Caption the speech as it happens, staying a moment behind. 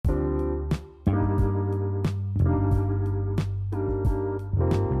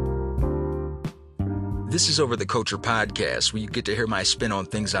This is Over the Culture podcast, where you get to hear my spin on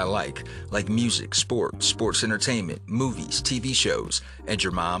things I like music, sports entertainment, movies, TV shows, and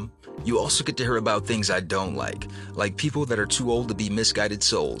your mom. You also get to hear about things I don't like people that are too old to be misguided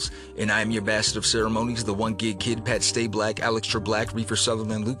souls. And I am your bastard of ceremonies, the one gig kid, Pat Stay Black, Alex Treblack, Reefer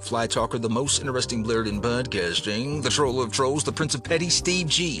Sutherland, Luke Fly Talker, the most interesting blurred in podcasting, the troll of trolls, the prince of petty, Steve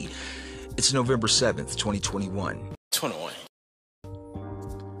G. It's November 7th, 2021.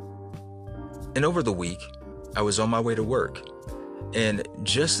 And over the week, I was on my way to work. And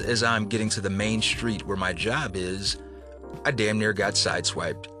just as I'm getting to the main street where my job is, I damn near got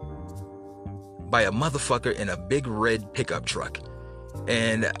sideswiped by a motherfucker in a big red pickup truck.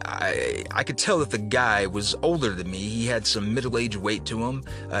 And I could tell that the guy was older than me. He had some middle-aged weight to him.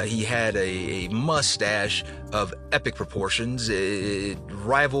 He had a mustache of epic proportions. It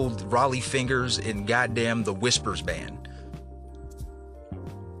rivaled Raleigh Fingers and goddamn the Whispers band.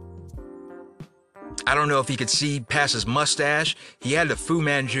 I don't know if he could see past his mustache. He had the Fu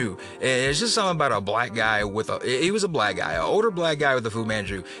Manchu. It's just something about a black guy he was a black guy, an older black guy with a Fu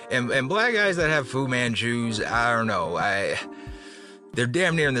Manchu. And black guys that have Fu Manchus, I don't know. They're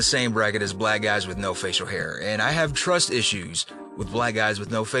damn near in the same bracket as black guys with no facial hair. And I have trust issues with black guys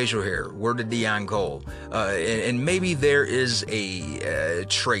with no facial hair. Word to Dion Cole. And maybe there is a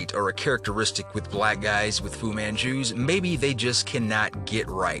trait or a characteristic with black guys with Fu Manchus. Maybe they just cannot get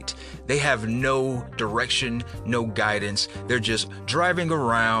right. They have no direction, no guidance. They're just driving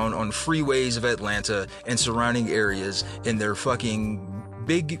around on freeways of Atlanta and surrounding areas in their fucking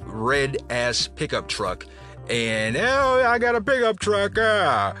big red ass pickup truck. And, I got a pickup truck.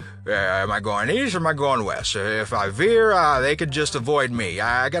 Am I going east or am I going west? If I veer, they could just avoid me.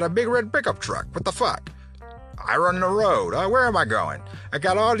 I got a big red pickup truck. What the fuck? I run the road. Where am I going? I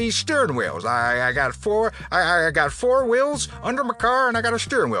got all these steering wheels. I got four wheels under my car, and I got a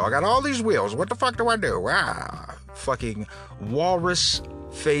steering wheel. I got all these wheels. What the fuck do I do? Fucking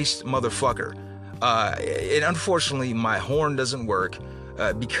walrus-faced motherfucker. And unfortunately, my horn doesn't work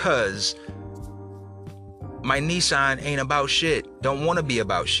because my Nissan ain't about shit. Don't want to be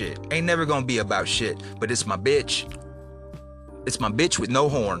about shit. Ain't never gonna be about shit. But it's my bitch. It's my bitch with no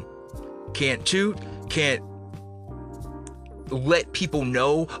horn. Can't toot. Can't let people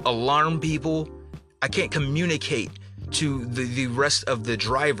know. Alarm people. I can't communicate to the rest of the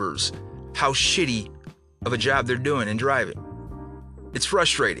drivers how shitty of a job they're doing in driving. It's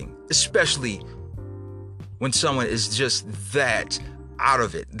frustrating. Especially when someone is just that out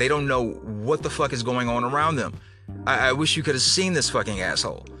of it. They don't know what the fuck is going on around them. I wish you could have seen this fucking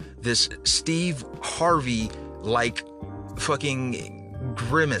asshole. This Steve Harvey like fucking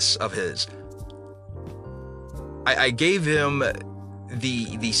grimace of his. I gave him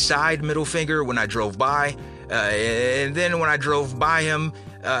the side middle finger when I drove by, and then when I drove by him,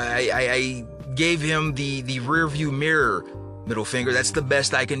 I gave him the rear view mirror middle finger. That's the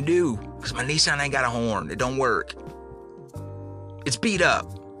best I can do because my Nissan ain't got a horn. It don't work. It's beat up.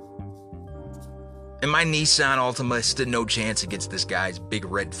 And my Nissan Altima stood no chance against this guy's big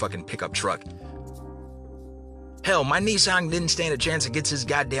red fucking pickup truck. Hell, my Nissan didn't stand a chance against his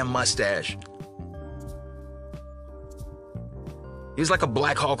goddamn mustache. He was like a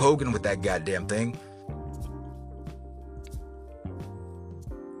Black Hulk Hogan with that goddamn thing.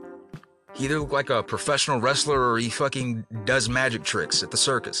 He either looked like a professional wrestler or he fucking does magic tricks at the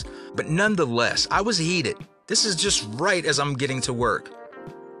circus. But nonetheless, I was heated. This is just right as I'm getting to work.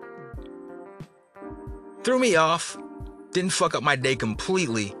 Threw me off. Didn't fuck up my day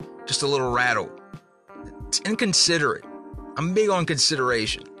completely. Just a little rattled. It's inconsiderate. I'm big on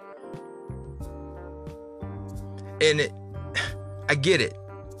consideration. And I get it.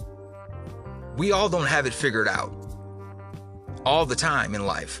 We all don't have it figured out all the time in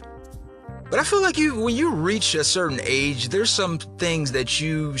life. But I feel like when you reach a certain age, there's some things that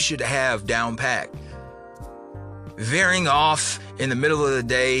you should have down packed. Veering off in the middle of the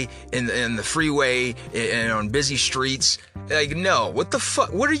day in the freeway and on busy streets. Like, no, what the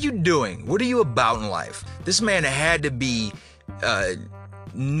fuck? What are you doing? What are you about in life? This man had to be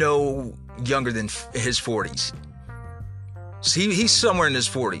no younger than his 40s. So he's somewhere in his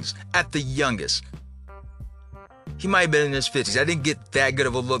 40s at the youngest. He might have been in his 50s. I didn't get that good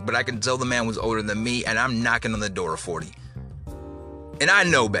of a look, but I can tell the man was older than me, and I'm knocking on the door of 40. And I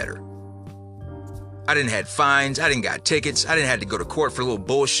know better. I didn't have fines, I didn't got tickets, I didn't have to go to court for a little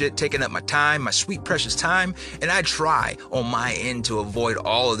bullshit, taking up my time, my sweet precious time, and I try on my end to avoid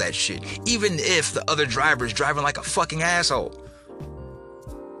all of that shit, even if the other driver is driving like a fucking asshole.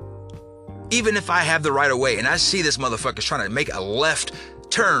 Even if I have the right of way and I see this motherfucker trying to make a left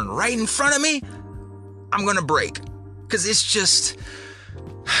turn right in front of me, I'm gonna brake. Because it's just,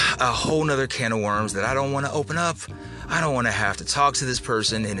 a whole nother can of worms that I don't want to open up. I don't want to have to talk to this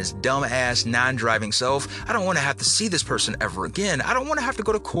person in his dumb ass non-driving self. I don't want to have to see this person ever again. I don't want to have to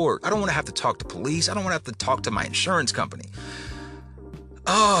go to court. I don't want to have to talk to police. I don't want to have to talk to my insurance company.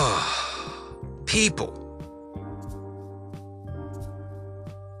 Oh, people.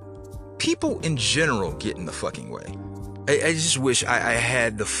 People in general get in the fucking way. I just wish I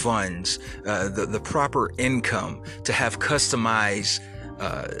had the funds, the proper income to have customized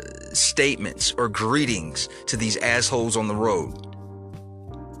statements or greetings to these assholes on the road.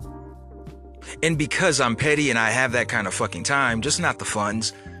 And because I'm petty and I have that kind of fucking time, just not the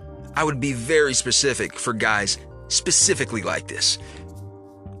funds, I would be very specific for guys specifically like this.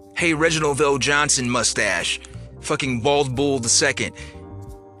 Hey, Reginald Vell Johnson mustache, fucking bald bull the second,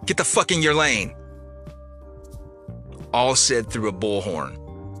 get the fuck in your lane. All said through a bullhorn.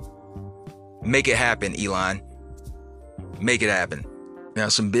 Make it happen, Elon. Make it happen. Now,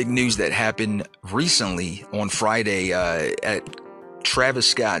 some big news that happened recently on Friday at Travis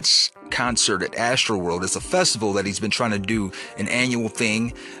Scott's concert at Astroworld. It's a festival that he's been trying to do, an annual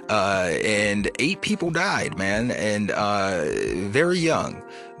thing, and 8 people died, man, and very young.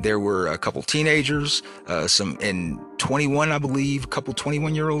 There were a couple teenagers, some in 21, I believe, a couple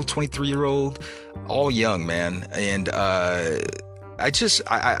 21-year-old, 23-year-old, all young, man, and I'm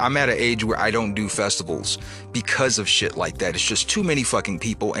at an age where I don't do festivals because of shit like that. It's just too many fucking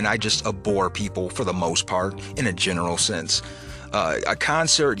people, and I just abhor people for the most part, in a general sense. A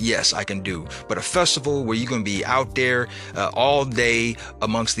concert, yes, I can do, but a festival where you're going to be out there all day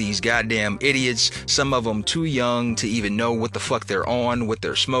amongst these goddamn idiots, some of them too young to even know what the fuck they're on, what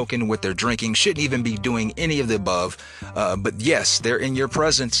they're smoking, what they're drinking, shouldn't even be doing any of the above. But yes, they're in your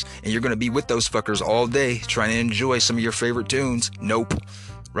presence, and you're going to be with those fuckers all day trying to enjoy some of your favorite tunes. Nope.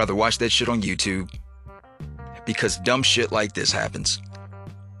 Rather watch that shit on YouTube, because dumb shit like this happens.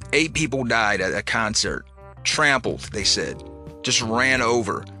 8 people died at a concert. Trampled, they said. Just ran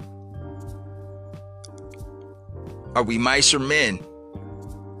over. Are we mice or men?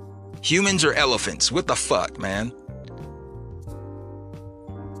 Humans or elephants? What the fuck, man?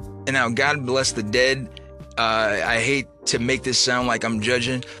 And now, God bless the dead. I hate to make this sound like I'm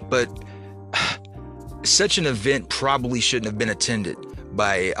judging, but such an event probably shouldn't have been attended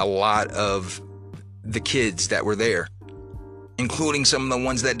by a lot of the kids that were there, including some of the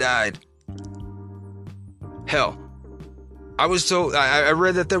ones that died. Hell, I was told, I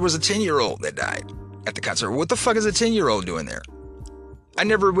read that there was a 10-year-old that died at the concert. What the fuck is a 10-year-old doing there? I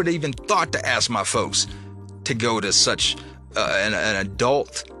never would have even thought to ask my folks to go to such an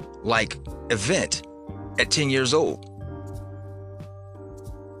adult-like event at 10 years old.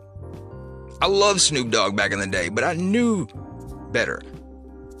 I loved Snoop Dogg back in the day, but I knew better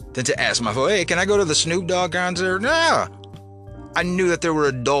than to ask my folks, hey, can I go to the Snoop Dogg concert? Nah. I knew that there were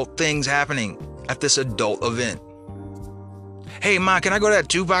adult things happening at this adult event. Hey, Ma, can I go to that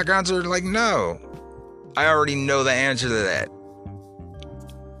Tupac concert? Like, no. I already know the answer to that.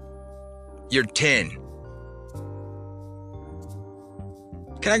 You're 10.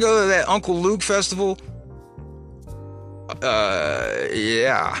 Can I go to that Uncle Luke festival?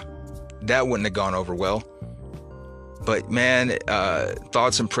 Yeah. That wouldn't have gone over well. But, man,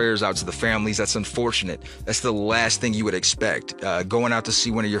 thoughts and prayers out to the families. That's unfortunate. That's the last thing you would expect. Going out to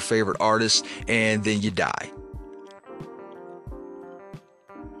see one of your favorite artists, and then you die.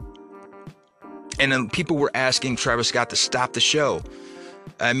 And then people were asking Travis Scott to stop the show.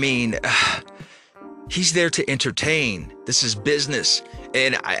 I mean, he's there to entertain. This is business.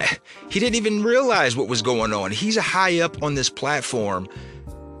 And he didn't even realize what was going on. He's high up on this platform.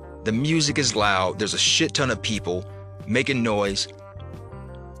 The music is loud. There's a shit ton of people making noise.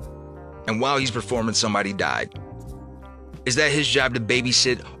 And while he's performing, somebody died. Is that his job to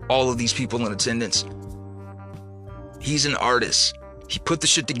babysit all of these people in attendance? He's an artist. He put the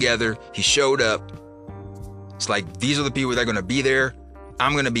shit together. He showed up. It's like, these are the people that are going to be there.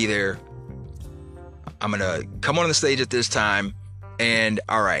 I'm going to be there. I'm going to come on the stage at this time. And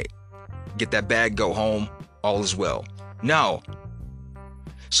all right, get that bag, go home. All is well. No.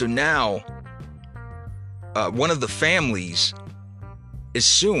 So now, one of the families is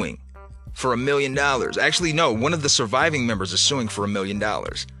suing for $1 million. Actually, no, one of the surviving members is suing for $1 million.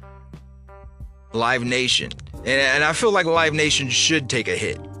 Live Nation. And I feel like Live Nation should take a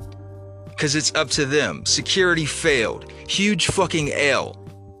hit, because it's up to them. Security failed. Huge fucking L.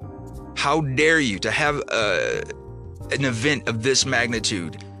 How dare you to have an event of this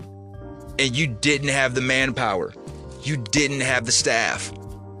magnitude and you didn't have the manpower. You didn't have the staff.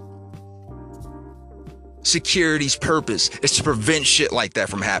 Security's purpose is to prevent shit like that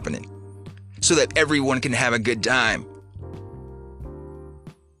from happening, so that everyone can have a good time.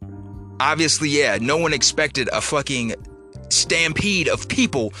 Obviously, yeah, no one expected a fucking stampede of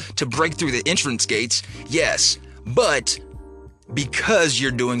people to break through the entrance gates. Yes, but because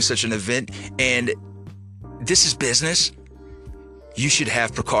you're doing such an event and this is business, you should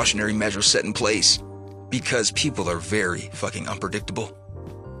have precautionary measures set in place because people are very fucking unpredictable.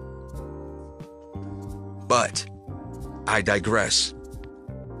 But I digress.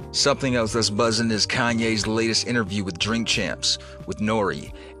 Something else that's buzzing is Kanye's latest interview with Drink Champs with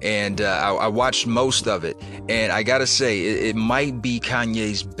Nori. And I watched most of it. And I gotta say, it might be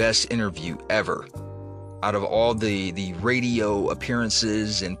Kanye's best interview ever. Out of all the radio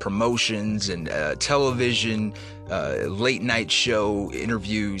appearances and promotions and television, late night show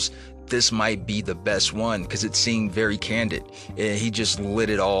interviews, this might be the best one because it seemed very candid. And he just lit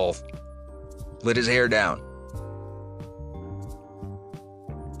his hair down.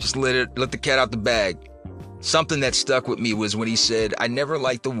 Just let the cat out the bag. Something that stuck with me was when he said, I never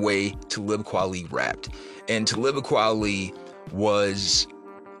liked the way Talib Kweli rapped. And Talib Kweli was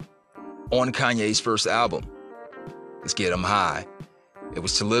on Kanye's first album, Let's Get 'Em High. It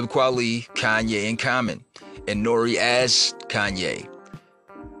was Talib Kweli, Kanye, and Common. And Nori asked Kanye,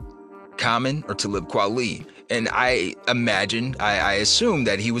 Common or Talib Kweli? And I assumed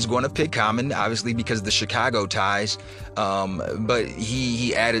that he was going to pick Common, obviously because of the Chicago ties. But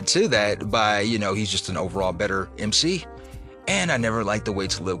he added to that by, he's just an overall better MC. And I never liked the way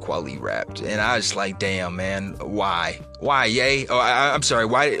Talib Kweli rapped. And I was like, damn, man, why? Why, Ye? Oh, I'm sorry.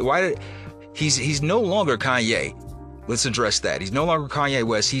 Why did he's no longer Kanye. Let's address that. He's no longer Kanye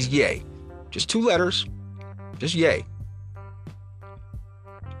West. He's Ye. Just 2 letters. Just Ye.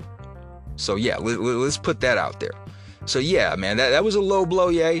 So yeah, let's put that out there. So yeah, man, that was a low blow,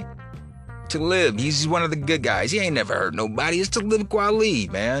 Ye. Talib, he's one of the good guys. He ain't never hurt nobody. It's Talib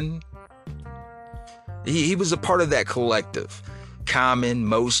Kweli, man. He was a part of that collective. Common,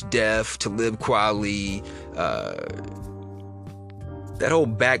 Mos Def, Talib Kweli, that whole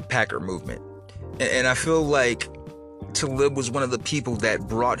backpacker movement. And I feel like Talib was one of the people that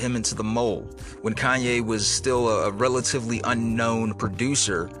brought him into the mold when Kanye was still a relatively unknown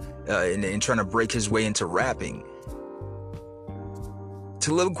producer. In trying to break his way into rapping.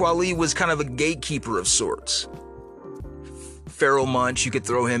 Talib Kweli was kind of a gatekeeper of sorts. Pharoah Monch, you could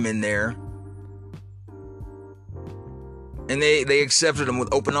throw him in there. And they accepted him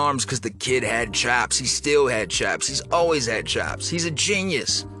with open arms because the kid had chops. He still had chops. He's always had chops. He's a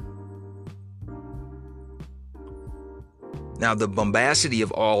genius. Now, the bombacity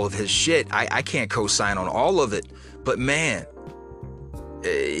of all of his shit, I can't co-sign on all of it. But man,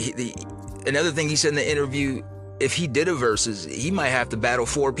 another thing he said in the interview, if he did a versus, he might have to battle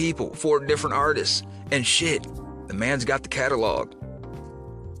 4 people, 4 different artists. And shit, the man's got the catalog.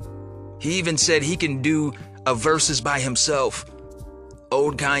 He even said he can do a versus by himself.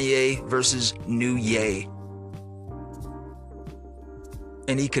 Old Kanye versus new Ye.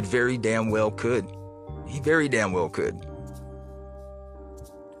 And he could very damn well could. He very damn well could.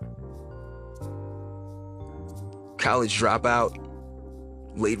 College Dropout,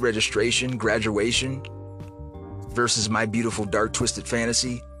 Late Registration, Graduation versus My Beautiful Dark Twisted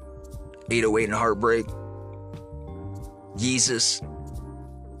Fantasy, 808 and Heartbreak, Yeezus,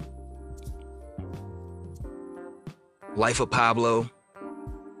 Life of Pablo.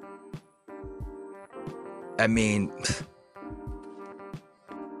 I mean,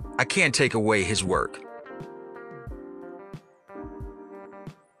 I can't take away his work.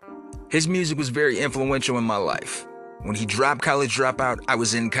 His music was very influential in my life. When he dropped College Dropout, I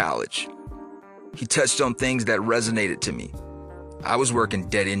was in college. He touched on things that resonated to me. I was working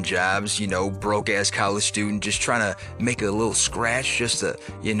dead-end jobs, broke-ass college student, just trying to make a little scratch just to,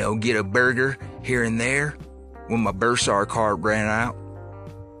 get a burger here and there when my Bursar card ran out.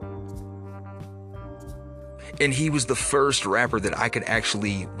 And he was the first rapper that I could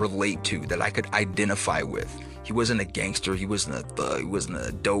actually relate to, that I could identify with. He wasn't a gangster, he wasn't a thug, he wasn't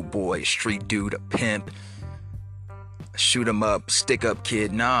a dope boy, a street dude, a pimp, a shoot 'em up, stick up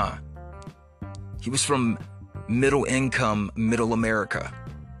kid. Nah. He was from middle income, middle America.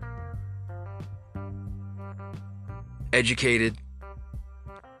 Educated,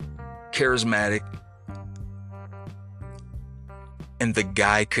 charismatic, and the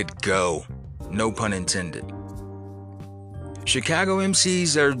guy could go. No pun intended. Chicago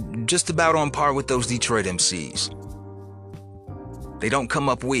MCs are just about on par with those Detroit MCs. They don't come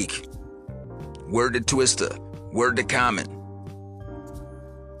up weak. Word to Twista, word to Common.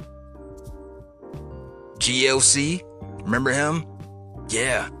 GLC, remember him?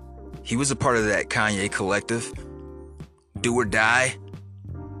 Yeah, he was a part of that Kanye collective. Do or Die.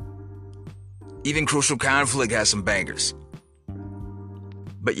 Even Crucial Conflict has some bangers.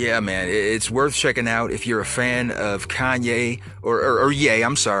 But yeah, man, it's worth checking out if you're a fan of Kanye or Ye.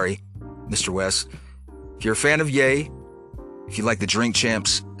 I'm sorry, Mr. West. If you're a fan of Ye, if you like the Drink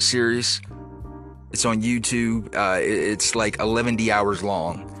Champs series, it's on YouTube. It's like 11 hours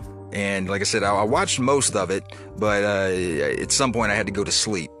long. And like I said, I watched most of it, but at some point I had to go to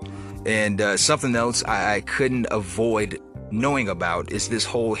sleep. And something else I couldn't avoid knowing about is this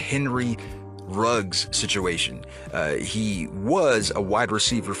whole Henry Ruggs situation. He was a wide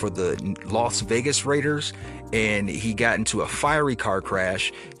receiver for the Las Vegas Raiders, and he got into a fiery car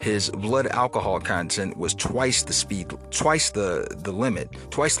crash. His blood alcohol content was twice the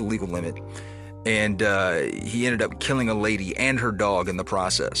legal limit. And he ended up killing a lady and her dog in the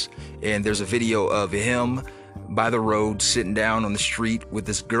process. And there's a video of him by the road sitting down on the street with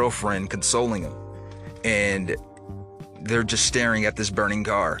his girlfriend consoling him. And they're just staring at this burning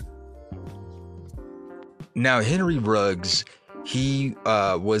car. Now, Henry Ruggs, he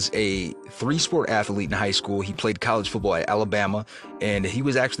was a three-sport athlete in high school. He played college football at Alabama, and he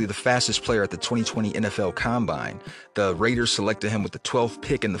was actually the fastest player at the 2020 NFL Combine. The Raiders selected him with the 12th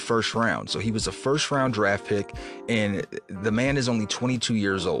pick in the first round. So he was a first-round draft pick, and the man is only 22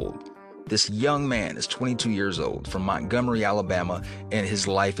 years old. This young man is 22 years old from Montgomery, Alabama, and his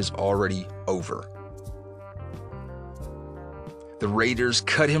life is already over. The Raiders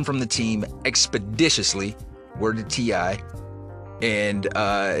cut him from the team expeditiously, word to T.I., and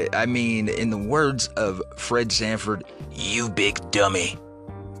I mean, in the words of Fred Sanford, "You big dummy."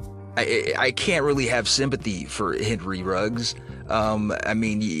 I can't really have sympathy for Henry Ruggs. I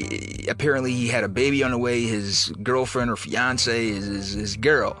mean, apparently he had a baby on the way. His girlfriend or fiance, his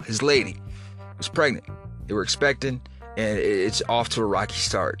girl, his lady, was pregnant. They were expecting, and it's off to a rocky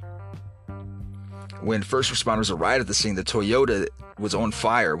start. When first responders arrived at the scene, the Toyota was on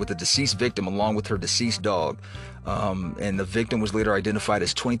fire with the deceased victim along with her deceased dog. And the victim was later identified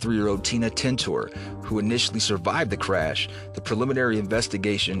as 23-year-old Tina Tintor, who initially survived the crash. The preliminary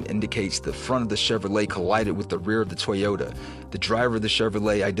investigation indicates the front of the Chevrolet collided with the rear of the Toyota. The driver of the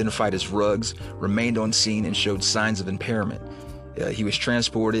Chevrolet, identified as Ruggs, remained on scene and showed signs of impairment. He was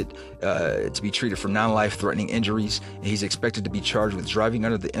transported to be treated for non-life-threatening injuries, and he's expected to be charged with driving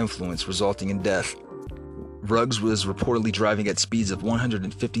under the influence, resulting in death. Ruggs was reportedly driving at speeds of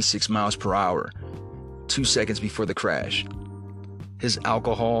 156 miles per hour, 2 seconds before the crash. His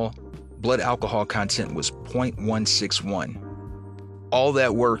blood alcohol content was 0.161. All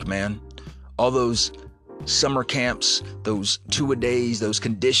that work, man. All those summer camps, those two-a-days, those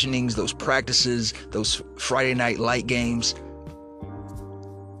conditionings, those practices, those Friday night light games,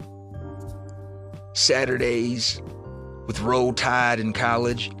 Saturdays with Roll Tide in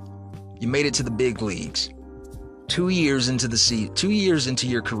college. You made it to the big leagues. 2 years into the season, 2 years into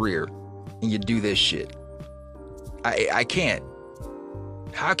your career, and you do this shit. I can't.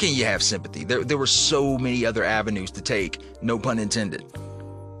 How can you have sympathy? There were so many other avenues to take, no pun intended.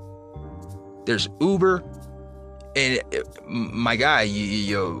 There's Uber, and my guy,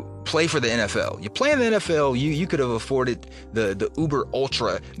 you play for the NFL. You play in the NFL, you could have afforded the Uber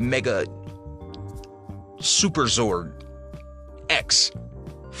Ultra Mega Super Zord X,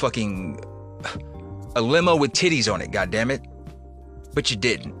 fucking a limo with titties on it, goddammit. But you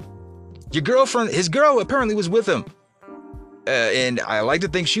didn't. Your girlfriend, his girl apparently was with him. And I like to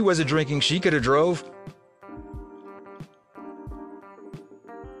think she wasn't drinking. She could have drove.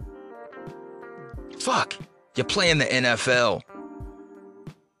 Fuck. You play in the NFL.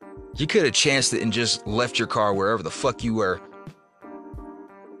 You could have chanced it and just left your car wherever the fuck you were.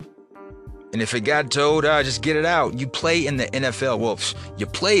 And if it got towed, just get it out. You play in the NFL. Well, you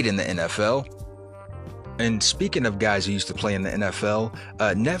played in the NFL. And speaking of guys who used to play in the NFL,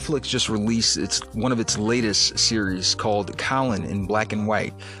 Netflix just released one of its latest series called Colin in Black and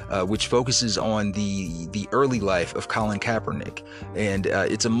White, which focuses on the early life of Colin Kaepernick. And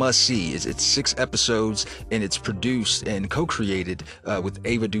it's a must-see. It's 6 episodes, and it's produced and co-created with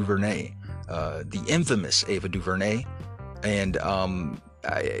Ava DuVernay, the infamous Ava DuVernay. And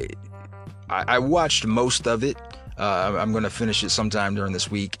I watched most of it. I'm going to finish it sometime during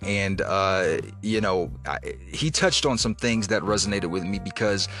this week. And, he touched on some things that resonated with me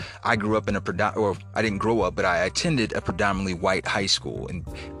because I grew up in I didn't grow up, but I attended a predominantly white high school in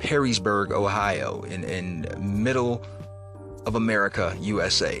Perrysburg, Ohio, in middle of America,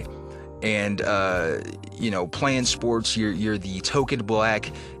 USA. And, playing sports, you're the token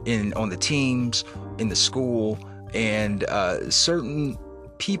black on the teams, in the school, and certain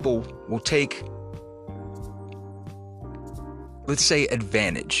people will take, let's say,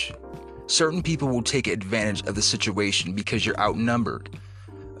 advantage. Certain people will take advantage of the situation because you're outnumbered.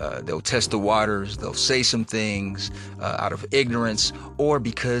 They'll test the waters. They'll say some things out of ignorance, or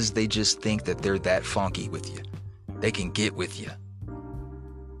because they just think that they're that funky with you. They can get with you.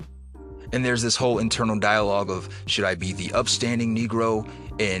 And there's this whole internal dialogue of, should I be the upstanding Negro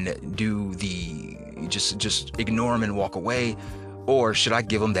and do the just ignore him and walk away, or should I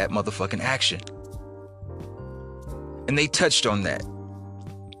give him that motherfucking action? And they touched on that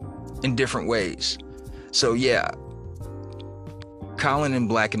in different ways. So yeah, Colin in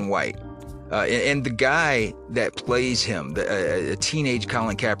Black and White. And the guy that plays him, a teenage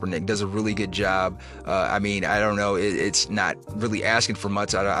Colin Kaepernick, does a really good job. I mean, I don't know, it's not really asking for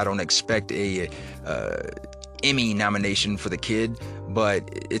much. I don't expect a Emmy nomination for the kid, but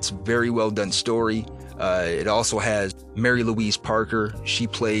it's very well done story. It also has Mary Louise Parker. She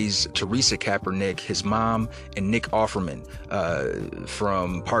plays Teresa Kaepernick, his mom, and Nick Offerman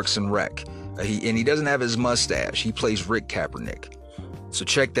from Parks and Rec. He doesn't have his mustache. He plays Rick Kaepernick. So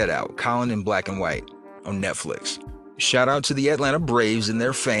check that out. Colin in Black and White on Netflix. Shout out to the Atlanta Braves and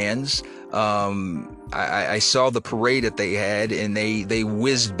their fans. I saw the parade that they had, and they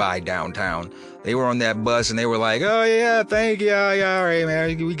whizzed by downtown. They were on that bus and they were like, oh yeah, thank you. Yeah, all right, man.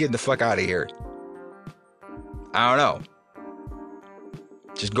 We getting the fuck out of here. I don't know.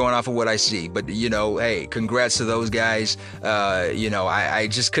 Just going off of what I see. But, you know, hey, congrats to those guys. I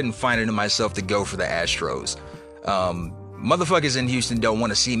just couldn't find it in myself to go for the Astros. Motherfuckers in Houston don't want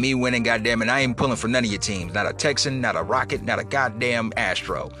to see me winning, goddamn, and I ain't pulling for none of your teams. Not a Texan, not a Rocket, not a goddamn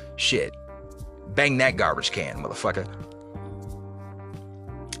Astro. Shit. Bang that garbage can, motherfucker.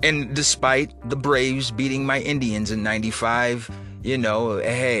 And despite the Braves beating my Indians in 95, you know,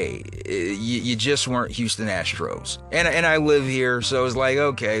 hey, you just weren't Houston Astros. And I live here, so it's like,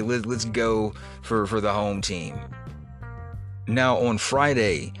 okay, let's go for the home team. Now on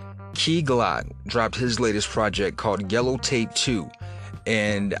Friday, Key Glock dropped his latest project called Yellow Tape 2.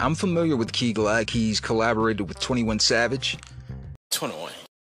 And I'm familiar with Key Glock. He's collaborated with 21 Savage. 21.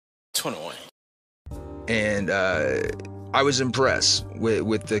 And I was impressed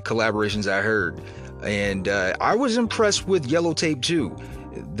with the collaborations I heard. And I was impressed with Yellow Tape 2.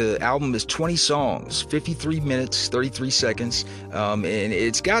 The album is 20 songs, 53 minutes, 33 seconds, and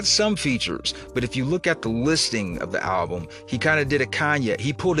it's got some features. But if you look at the listing of the album, he kind of did a Kanye.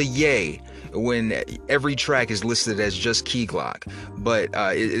 He pulled a yay when every track is listed as just Key Glock. But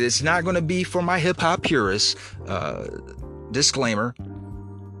it's not going to be for my hip-hop purists. Disclaimer.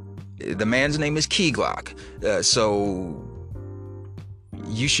 The man's name is Key Glock. So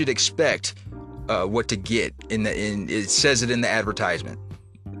you should expect what to get. It says it in the advertisement.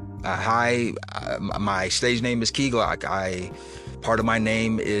 Hi, my stage name is Key Glock. Part of my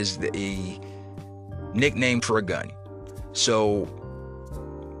name is a nickname for a gun. So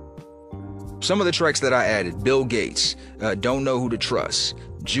some of the tracks that I added: Bill Gates, Don't Know Who to Trust,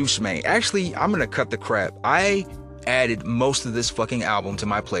 Juice Man. Actually, I'm gonna cut the crap. I added most of this fucking album to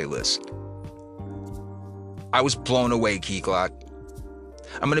my playlist. I was blown away, Key Glock.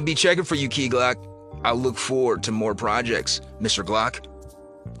 I'm gonna be checking for you, Key Glock. I look forward to more projects, Mr. Glock.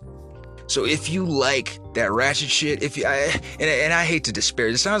 So if you like that ratchet shit, and I hate to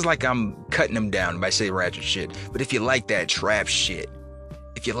disparage, it sounds like I'm cutting them down by saying ratchet shit, but if you like that trap shit,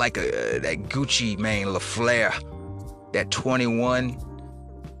 if you like that Gucci Mane, LaFleur, that 21,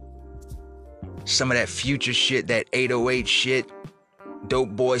 some of that Future shit, that 808 shit,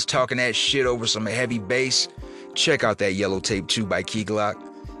 dope boys talking that shit over some heavy bass, check out that Yellow Tape 2 by Key Glock.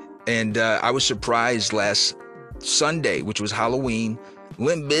 And I was surprised last Sunday, which was Halloween,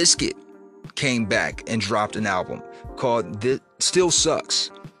 Limp Bizkit came back and dropped an album called Still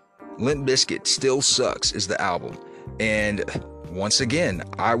Sucks. Limp Bizkit, Still Sucks is the album. And once again,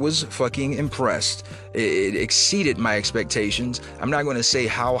 I was fucking impressed. It exceeded my expectations. I'm not going to say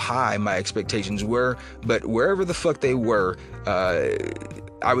how high my expectations were, but wherever the fuck they were,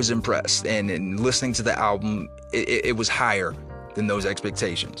 I was impressed. And in listening to the album, it was higher than those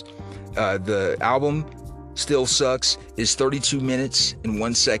expectations. The album Still Sucks is 32 minutes and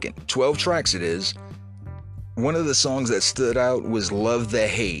 1 second. 12 tracks it is. One of the songs that stood out was Love the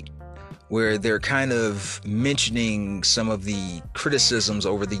Hate, where they're kind of mentioning some of the criticisms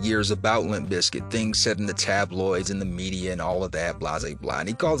over the years about Limp Bizkit, things said in the tabloids and the media and all of that, blah, blah, blah. And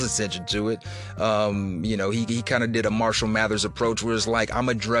he calls attention to it. He kind of did a Marshall Mathers approach where it's like, I'm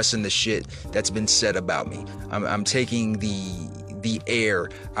addressing the shit that's been said about me. I'm taking the air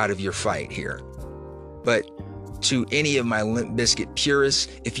out of your fight here. But to any of my Limp Bizkit purists,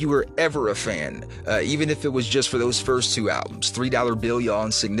 if you were ever a fan, even if it was just for those first two albums, $3 Bill, Y'all,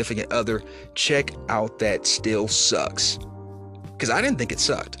 and Significant Other, check out that Still Sucks. Because I didn't think it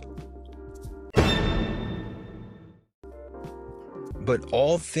sucked. But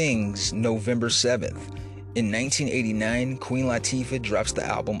all things November 7th. In 1989, Queen Latifah drops the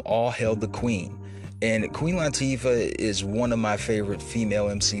album All Hail the Queen. And Queen Latifah is one of my favorite female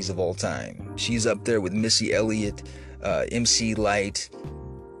MCs of all time. She's up there with Missy Elliott, MC Lyte,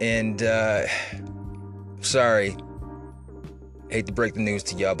 and sorry, hate to break the news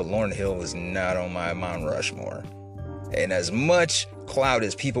to y'all, but Lauryn Hill is not on my Mount Rushmore. And as much clout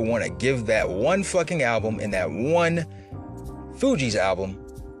as people want to give that one fucking album and that one Fugees album,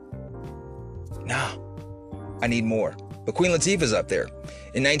 nah, I need more. But Queen Latifah's up there.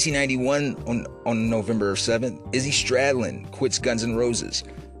 In 1991, on November 7th, Izzy Stradlin quits Guns N' Roses.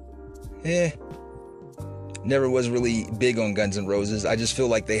 Never was really big on Guns N' Roses. I just feel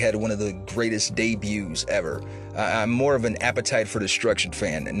like they had one of the greatest debuts ever. I'm more of an Appetite for Destruction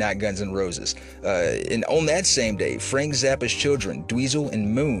fan, not Guns N' Roses. And on that same day, Frank Zappa's children, Dweezil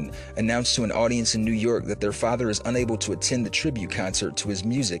and Moon, announced to an audience in New York that their father is unable to attend the tribute concert to his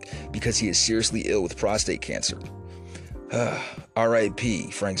music because he is seriously ill with prostate cancer.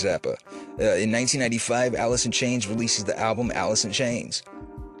 R.I.P. Frank Zappa. In 1995, Alice in Chains releases the album Alice in Chains.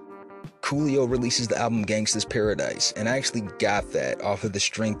 Coolio releases the album Gangsta's Paradise, and I actually got that off of the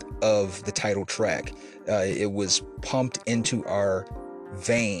strength of the title track. It was pumped into our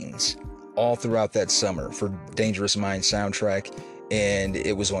veins all throughout that summer for Dangerous Minds soundtrack, and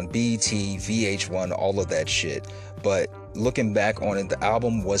it was on BET, VH1, all of that shit. But looking back on it, the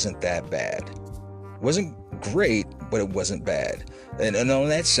album wasn't that bad. It wasn't great, but it wasn't bad. And on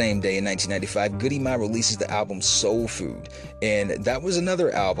that same day in 1995, Goody Mob releases the album Soul Food. And that was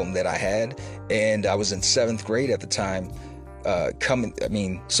another album that I had, and I was in 7th grade at the time.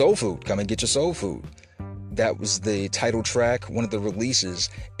 Soul Food, come and get your soul food. That was the title track, one of the releases.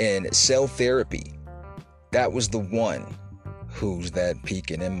 And Cell Therapy, that was the one. Who's that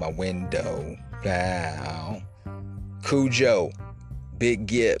peeking in my window? Wow. Cujo, Big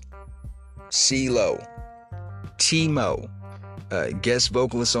Gip, CeeLo, Timo. Guest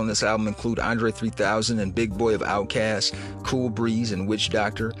vocalists on this album include Andre 3000 and Big Boy of Outkast, Cool Breeze, and Witch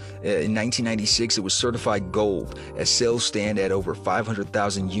Doctor. In 1996, it was certified gold, as sales stand at over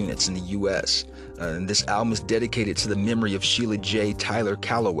 500,000 units in the U.S. And this album is dedicated to the memory of Sheila J. Tyler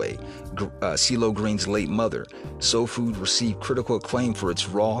Calloway, CeeLo Green's late mother. Soul Food received critical acclaim for its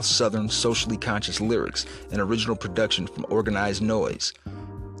raw, southern, socially conscious lyrics and original production from Organized Noise,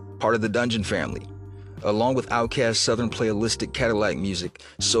 part of the Dungeon family. Along with Outkast's Southern playlistic Cadillac music,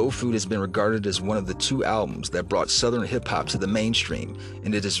 Soul Food has been regarded as one of the 2 albums that brought Southern hip-hop to the mainstream,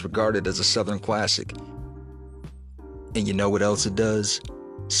 and it is regarded as a Southern classic. And you know what else it does?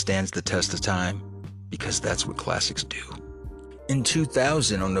 Stands the test of time, because that's what classics do. In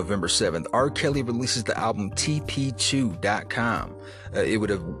 2000, on November 7th, R. Kelly releases the album TP2.com. It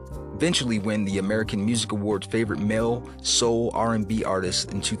would eventually win the American Music Awards Favorite Male Soul R&B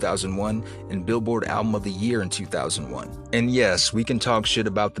Artist in 2001 and Billboard Album of the Year in 2001. And yes, we can talk shit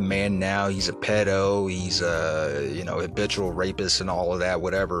about the man now. He's a pedo, he's a, habitual rapist and all of that,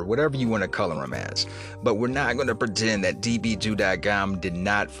 whatever you want to color him as. But we're not going to pretend that TP2.com did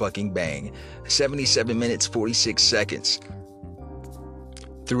not fucking bang. 77 minutes, 46 seconds.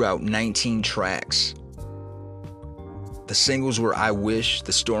 Throughout 19 tracks. The singles were I Wish,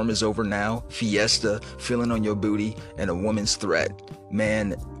 The Storm Is Over Now, Fiesta, Feeling on Your Booty, and A Woman's Threat.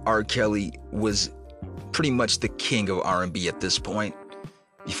 Man, R. Kelly was pretty much the king of R&B at this point,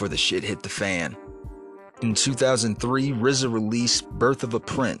 before the shit hit the fan. In 2003, RZA released Birth of a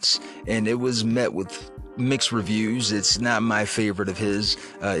Prince, and it was met with mixed reviews. It's not my favorite of his.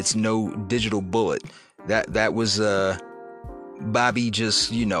 It's no Digital Bullet. That was Bobby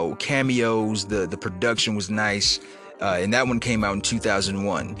just, cameos. The production was nice. And that one came out in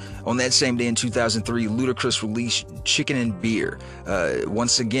 2001. On that same day in 2003, Ludacris released Chicken and Beer.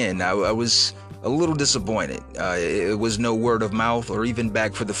 Once again, I was a little disappointed. It was no word of mouth or even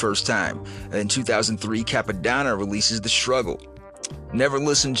back for the first time. In 2003, Capadonna releases The Struggle. Never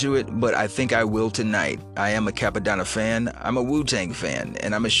listened to it, but I think I will tonight. I am a Capadonna fan. I'm a Wu-Tang fan,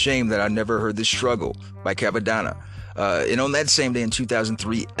 and I'm ashamed that I never heard The Struggle by Capadonna. And on that same day in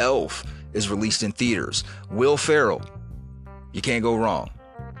 2003, Elf is released in theaters. Will Ferrell, you can't go wrong.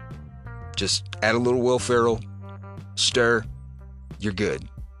 Just add a little Will Ferrell, stir, you're good.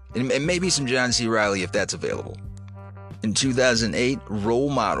 And maybe some John C. Reilly if that's available. In 2008, Role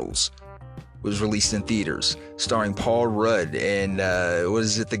Models was released in theaters, starring Paul Rudd and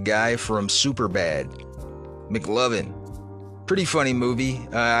the guy from Superbad, McLovin. Pretty funny movie.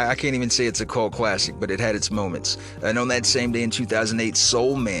 I can't even say it's a cult classic, but it had its moments. And on that same day in 2008,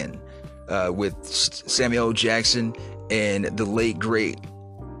 Soul Man, with Samuel L. Jackson and the late great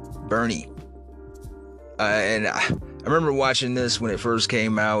Bernie. And I remember watching this when it first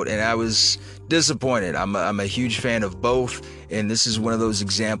came out, and I was disappointed. I'm a huge fan of both, and this is one of those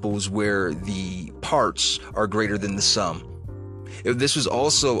examples where the parts are greater than the sum. This was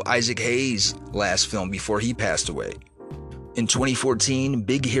also Isaac Hayes' last film before he passed away. In 2014,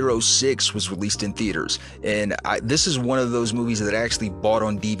 Big Hero 6 was released in theaters, and this is one of those movies that I actually bought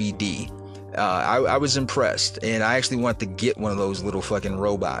on DVD. I was impressed, and I actually wanted to get one of those little fucking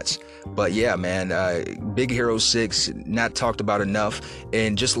robots. But yeah, man, Big Hero 6, not talked about enough.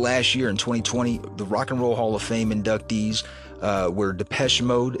 And just last year in 2020, the Rock and Roll Hall of Fame inductees were Depeche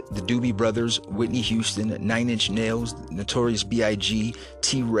Mode, the Doobie Brothers, Whitney Houston, 9 Inch Nails, Notorious B.I.G.,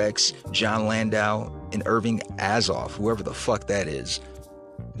 T-Rex, John Landau, and Irving Azoff, whoever the fuck that is.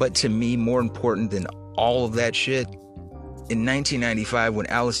 But to me, more important than all of that shit, in 1995, when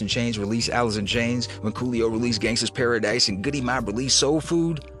Alice in Chains released Alice in Chains, when Coolio released Gangsta's Paradise, and Goody Mob released Soul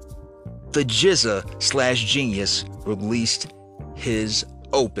Food, the GZA/Genius released his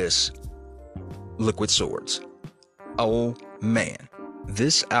opus, Liquid Swords. Oh man,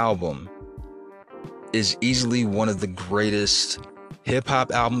 this album is easily one of the greatest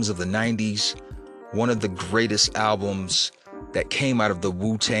hip-hop albums of the 90s, one of the greatest albums that came out of the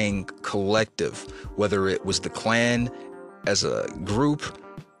Wu-Tang collective, whether it was the Clan as a group,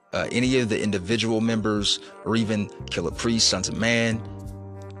 any of the individual members, or even Killah Priest, Sons of Man.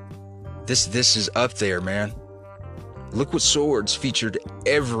 This is up there, man. Liquid Swords featured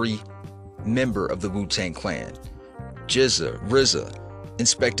every member of the Wu-Tang Clan. GZA, RZA,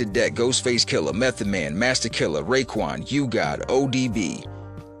 Inspector Deck, Ghostface Killah, Method Man, Master Killer, Raekwon, U-God, ODB,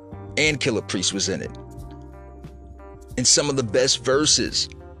 and Killah Priest was in it. And some of the best verses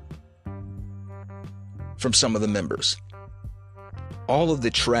from some of the members. All of the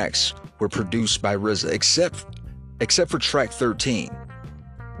tracks were produced by RZA, except for track 13,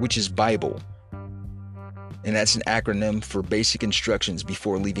 which is Bible. And that's an acronym for Basic Instructions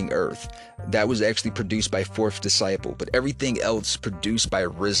Before Leaving Earth. That was actually produced by Fourth Disciple, but everything else produced by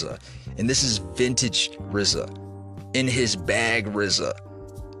RZA. And this is vintage RZA. In his bag RZA.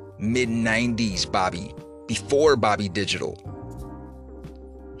 Mid-90s Bobby. Before Bobby Digital.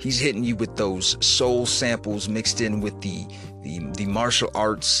 He's hitting you with those soul samples mixed in with the martial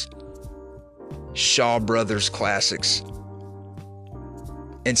arts, Shaw Brothers classics,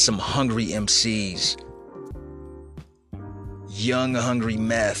 and some hungry MCs. Young Hungry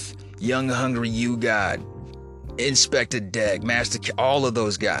Meth, Young Hungry U-God, Inspector Deck, all of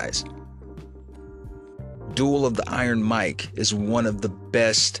those guys. Duel of the Iron Mike is one of the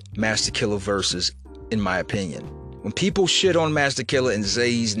best Master Killer verses, in my opinion. When people shit on Master Killer and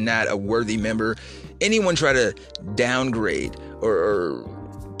say he's not a worthy member, anyone try to downgrade or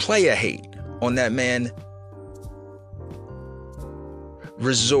play a hate on that man,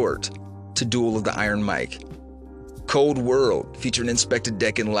 resort to Duel of the Iron Mike. Cold World, featuring Inspector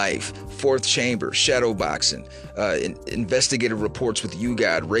Deck and Life, Fourth Chamber, Shadowboxing, investigative reports with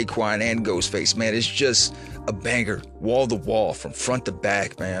U-God, Raekwon, and Ghostface. Man, it's just a banger, wall to wall, from front to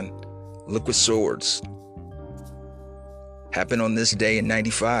back, man. Liquid Swords. Happened on this day in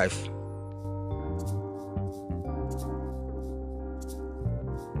 95.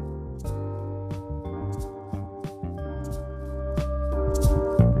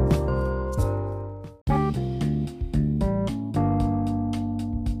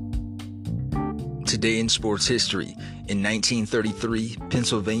 Today in sports history, in 1933,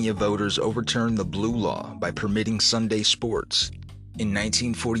 Pennsylvania voters overturned the Blue Law by permitting Sunday sports. In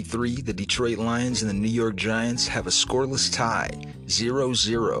 1943, the Detroit Lions and the New York Giants have a scoreless tie,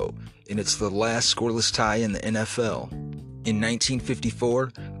 0-0, and it's the last scoreless tie in the NFL. In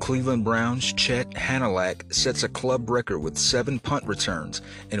 1954, Cleveland Browns' Chet Hanalak sets a club record with 7 punt returns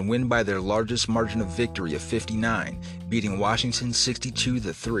and win by their largest margin of victory of 59, beating Washington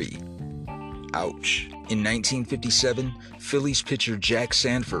 62-3. Ouch. In 1957, Phillies pitcher Jack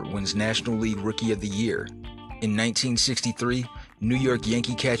Sanford wins National League Rookie of the Year. In 1963, New York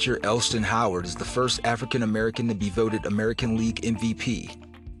Yankee catcher Elston Howard is the first African-American to be voted American League MVP.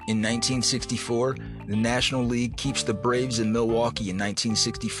 In 1964, the National League keeps the Braves in Milwaukee in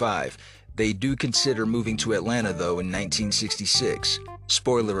 1965. They do consider moving to Atlanta, though, in 1966.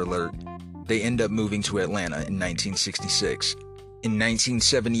 Spoiler alert, they end up moving to Atlanta in 1966. In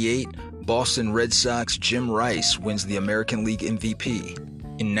 1978, Boston Red Sox Jim Rice wins the American League MVP.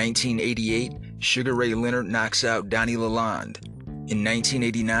 In 1988, Sugar Ray Leonard knocks out Donnie Lalonde. In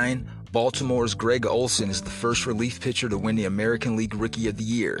 1989, Baltimore's Greg Olson is the first relief pitcher to win the American League Rookie of the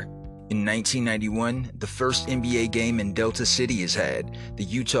Year. In 1991, the first NBA game in Delta City is had. The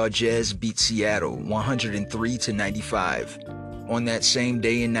Utah Jazz beat Seattle 103-95. On that same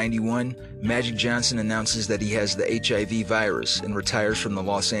day in 91, Magic Johnson announces that he has the HIV virus and retires from the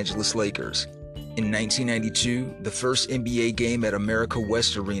Los Angeles Lakers. In 1992, the first NBA game at America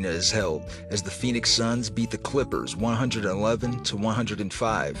West Arena is held as the Phoenix Suns beat the Clippers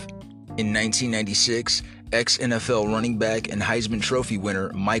 111-105. In 1996, ex-NFL running back and Heisman Trophy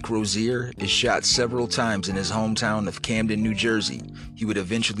winner Mike Rozier is shot several times in his hometown of Camden, New Jersey. He would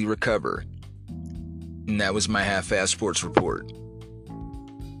eventually recover. And that was my half-assed sports report.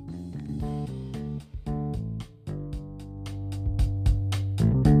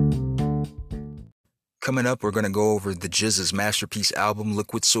 Coming up, we're going to go over the GZA's masterpiece album,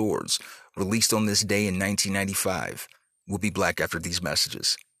 Liquid Swords, released on this day in 1995. We'll be back after these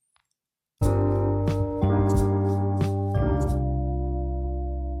messages.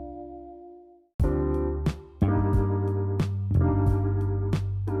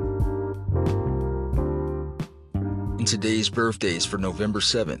 And today's birthdays for November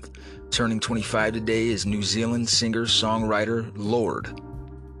 7th. Turning 25 today is New Zealand singer-songwriter Lorde.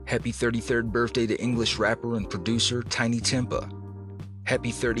 Happy 33rd birthday to English rapper and producer Tiny Tempa. Happy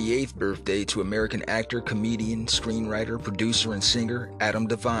 38th birthday to American actor, comedian, screenwriter, producer, and singer Adam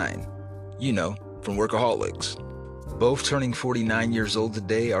Devine. You know, from Workaholics. Both turning 49 years old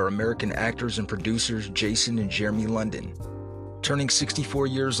today are American actors and producers Jason and Jeremy London. Turning 64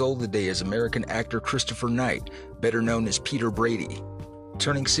 years old today is American actor Christopher Knight, better known as Peter Brady.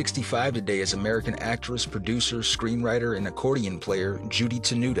 Turning 65 today is American actress, producer, screenwriter, and accordion player Judy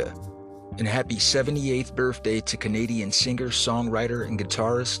Tenuta. And happy 78th birthday to Canadian singer, songwriter, and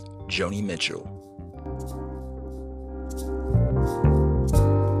guitarist Joni Mitchell.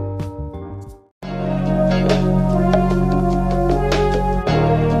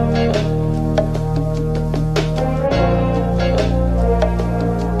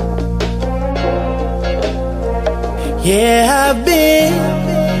 Yeah, I've been,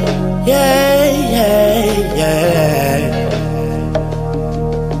 yeah.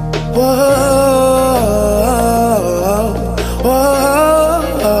 Whoa,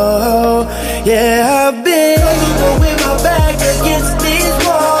 yeah, I've been with my back against this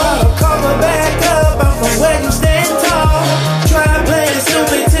wall. Call my back up, I'm from where you stand tall. Try playing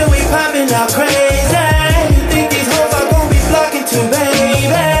stupid till we popping out crazy. You think these hoes are gonna be flocking to, baby?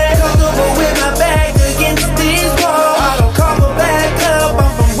 Comfortable with my back against this wall. I don't call my back up,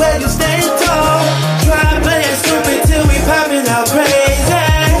 I'm from where you stand tall. Try playing stupid till we popping out crazy.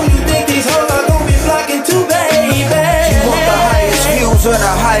 Who you think these hoes are gonna be flocking to, baby? You want the highest views or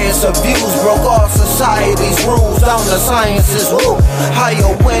the highest of views? Broke all society's rules down to sciences. Woo!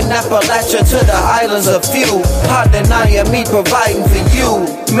 Higher wind Appalachia to the islands of few. How denying me providing for you?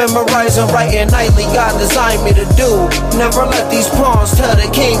 Memorizing, writing nightly, God designed me to do. Never let these pawns tell the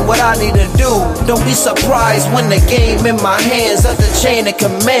king what I need to do. Don't be surprised when the game in my hands at the chain of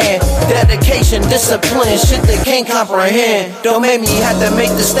command. Dedication, discipline, shit they can't comprehend. Don't make me have to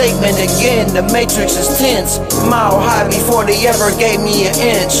make the statement again. The matrix is tense, mile high before they ever gave me an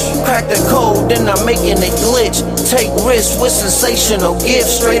inch. Crack the code, then I'm making it glitch. Take risks with sensational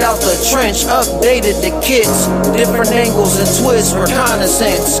gifts, straight out the trench. Updated the kits, different angles and twists,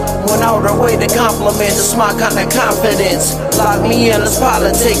 reconnaissance. Went out our way to compliment, it's my kind of confidence. Lock me in, let's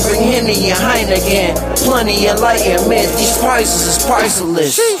politic, bring Henny and Heineken. Plenty enlightenment, these prices is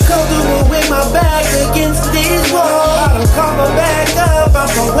priceless. Comfortable with my back against this wall. I don't call my back up, I'm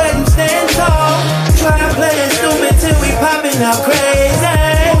from where you stand tall. Try playing stupid till we popping out crazy.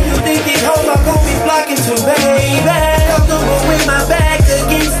 Who you think these hoes are gonna be flocking to, baby? Comfortable with my back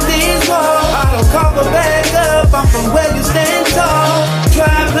against this wall. I don't call my back up, I'm from where you stand tall.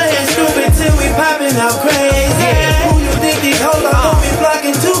 Try playing stupid till we popping out crazy. Who you think these hoes are gonna be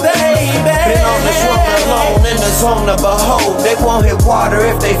flocking to, baby? Been on this road alone in the zone to behold. They won't hit water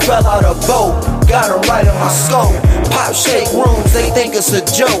if they fell out a boat. Got 'em right in my scope. Pop shake rooms, they think it's a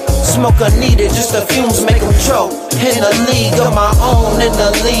joke. Smoke unneeded, just the fumes make them choke. In a league of my own, in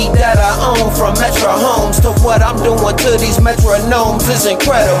the league that I own. From metro homes to what I'm doing to these metronomes is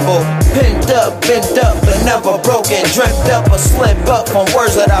incredible. Pinned up, bent up, but never broken. Dreamt up or slip up from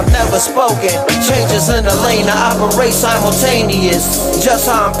words that I've never spoken. Changes in the lane, I operate simultaneous. Just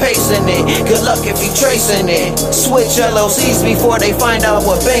how I'm pacing it, good luck if you tracing it. Switch LLCs before they find out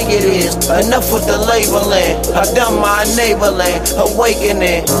what bank it is. Enough with the labeling, I've done my enabling,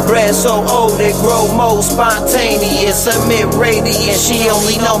 awakening. Bread so old it grow more spontaneous. Amid radiant, she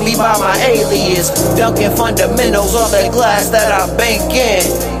only know me by my alias. Dunking fundamentals off that glass that I bank in.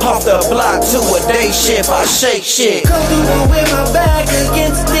 Off the block to a day shift, I shake shit. Comfortable with my back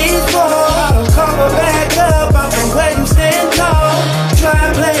against this wall. I don't call my back up, I'm from where you stand tall.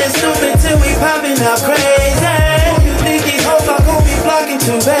 Try playing stupid till we popping out crazy. Who you think these hoes are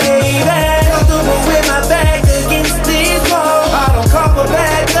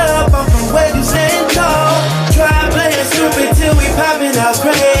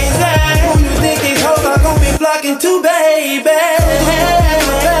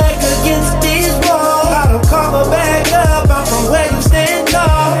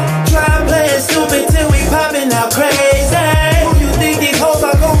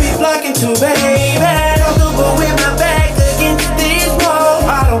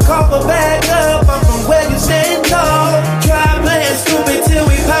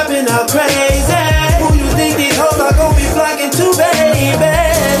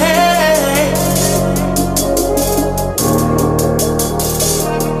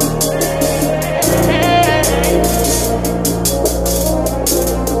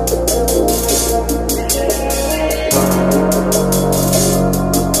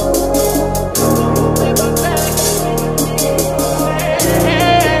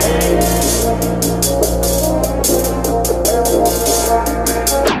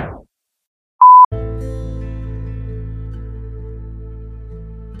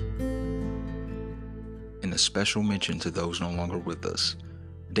special mention to those no longer with us.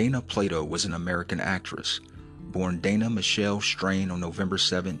 Dana Plato was an American actress. Born Dana Michelle Strain on November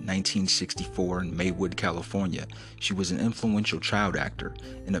 7, 1964 in Maywood, California, she was an influential child actor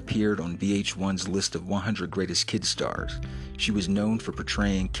and appeared on VH1's list of 100 greatest kid stars. She was known for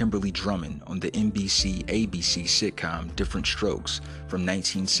portraying Kimberly Drummond on the NBC-ABC sitcom Different Strokes from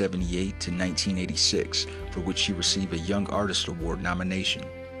 1978 to 1986, for which she received a Young Artist Award nomination.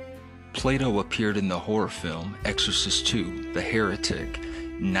 Plato appeared in the horror film Exorcist II: The Heretic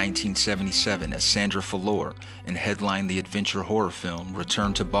in 1977 as Sandra Falor, and headlined the adventure horror film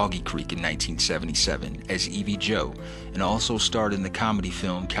Return to Boggy Creek in 1977 as Evie Jo, and also starred in the comedy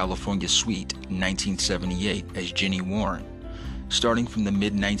film California Suite in 1978 as Jenny Warren. Starting from the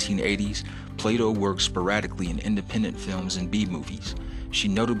mid-1980s, Plato worked sporadically in independent films and B-movies. She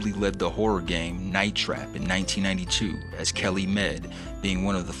notably led the horror game Night Trap in 1992 as Kelly Med, being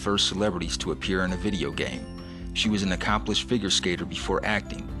one of the first celebrities to appear in a video game. She was an accomplished figure skater before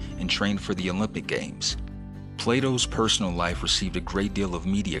acting and trained for the Olympic Games. Plato's personal life received a great deal of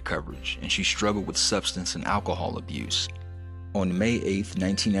media coverage, and she struggled with substance and alcohol abuse. On May 8,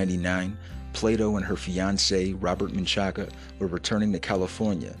 1999, Plato and her fiancé, Robert Menchaca, were returning to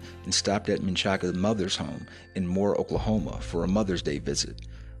California and stopped at Menchaca's mother's home in Moore, Oklahoma for a Mother's Day visit.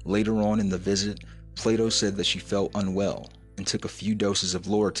 Later on in the visit, Plato said that she felt unwell and took a few doses of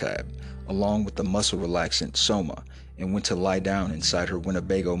Lortab, along with the muscle relaxant Soma, and went to lie down inside her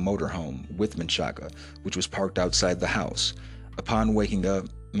Winnebago motorhome with Menchaca, which was parked outside the house. Upon waking up,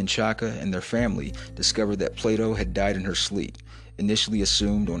 Menchaca and their family discovered that Plato had died in her sleep, initially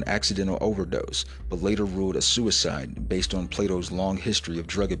assumed on accidental overdose, but later ruled a suicide based on Plato's long history of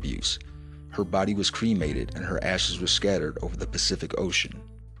drug abuse. Her body was cremated and her ashes were scattered over the Pacific Ocean.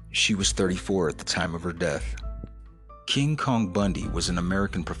 She was 34 at the time of her death. King Kong Bundy was an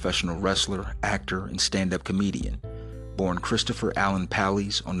American professional wrestler, actor, and stand-up comedian. Born Christopher Allen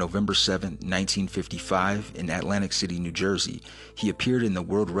Pallies on November 7, 1955 in Atlantic City, New Jersey, he appeared in the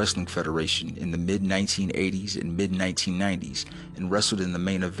World Wrestling Federation in the mid-1980s and mid-1990s and wrestled in the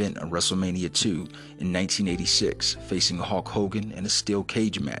main event of WrestleMania II in 1986, facing Hulk Hogan in a steel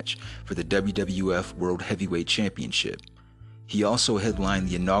cage match for the WWF World Heavyweight Championship. He also headlined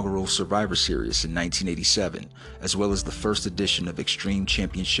the inaugural Survivor Series in 1987, as well as the first edition of Extreme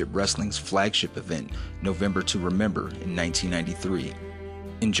Championship Wrestling's flagship event, November to Remember, in 1993.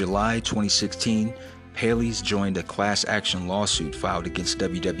 In July 2016, Pallies joined a class action lawsuit filed against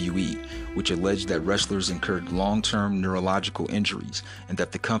WWE, which alleged that wrestlers incurred long-term neurological injuries and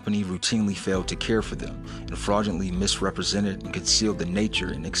that the company routinely failed to care for them and fraudulently misrepresented and concealed the nature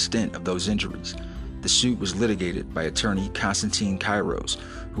and extent of those injuries. The suit was litigated by attorney Constantine Kairos,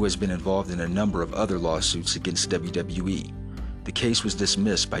 who has been involved in a number of other lawsuits against WWE. The case was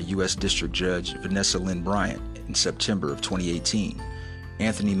dismissed by U.S. District Judge Vanessa Lynn Bryant in September of 2018.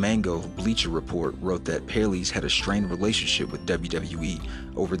 Anthony Mango of Bleacher Report wrote that Pallies had a strained relationship with WWE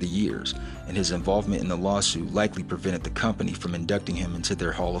over the years, and his involvement in the lawsuit likely prevented the company from inducting him into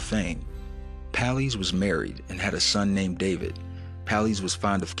their Hall of Fame. Pallies was married and had a son named David. Pallies was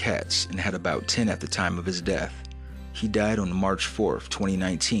fond of cats and had about 10 at the time of his death. He died on March 4,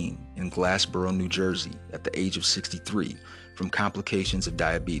 2019 in Glassboro, New Jersey at the age of 63 from complications of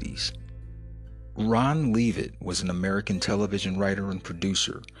diabetes. Ron Leavitt was an American television writer and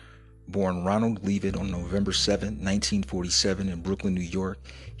producer. Born Ronald Leavitt on November 7, 1947 in Brooklyn, New York,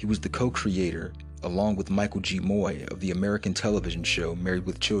 he was the co-creator, along with Michael G. Moy, of the American television show Married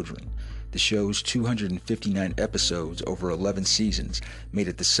with Children. The show's 259 episodes over 11 seasons made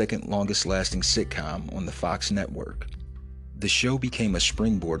it the second longest lasting sitcom on the Fox network. The show became a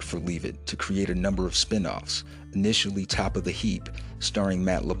springboard for Leavitt to create a number of spin-offs, initially Top of the Heap, starring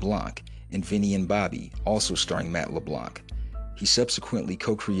Matt LeBlanc, and Vinny and Bobby, also starring Matt LeBlanc. He subsequently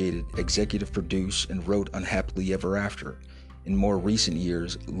co-created, executive produced, and wrote Unhappily Ever After. In more recent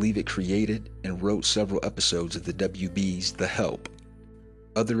years, Leavitt created and wrote several episodes of the WB's The Help.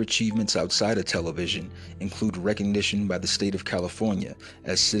 Other achievements outside of television include recognition by the state of California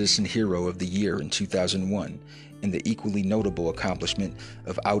as Citizen Hero of the Year in 2001, and the equally notable accomplishment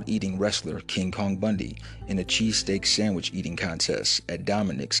of out-eating wrestler King Kong Bundy in a cheesesteak sandwich eating contest at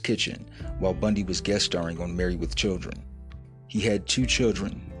Dominic's Kitchen while Bundy was guest starring on Married with Children. He had 2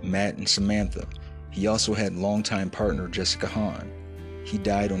 children, Matt and Samantha. He also had longtime partner Jessica Hahn. He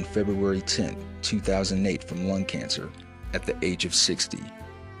died on February 10, 2008 from lung cancer at the age of 60.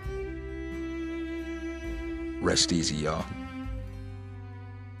 Rest easy, y'all.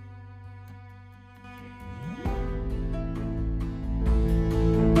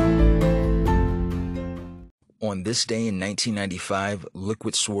 On this day in 1995,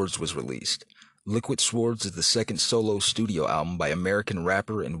 Liquid Swords was released. Liquid Swords is the second solo studio album by American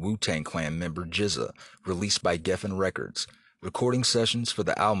rapper and Wu-Tang Clan member GZA, released by Geffen Records. Recording sessions for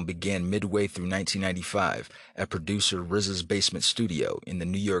the album began midway through 1995 at producer RZA's basement studio in the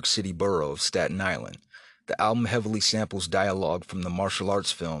New York City borough of Staten Island. The album heavily samples dialogue from the martial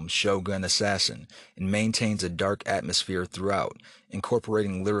arts film Shogun Assassin and maintains a dark atmosphere throughout,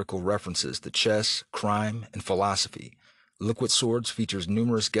 incorporating lyrical references to chess, crime, and philosophy. Liquid Swords features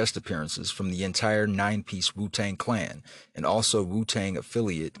numerous guest appearances from the entire 9-piece Wu-Tang Clan and also Wu-Tang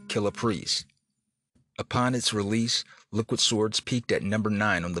affiliate Killah Priest. Upon its release, Liquid Swords peaked at number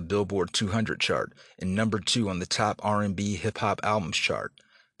 9 on the Billboard 200 chart and number 2 on the top R&B hip-hop albums chart.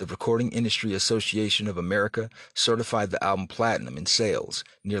 The Recording Industry Association of America certified the album platinum in sales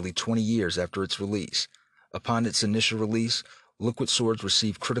nearly 20 years after its release. Upon its initial release, Liquid Swords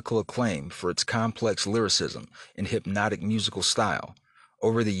received critical acclaim for its complex lyricism and hypnotic musical style.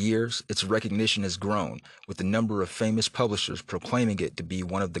 Over the years, its recognition has grown, with a number of famous publishers proclaiming it to be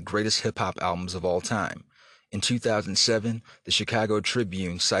one of the greatest hip-hop albums of all time. In 2007, the Chicago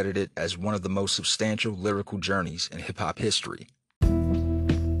Tribune cited it as one of the most substantial lyrical journeys in hip-hop history.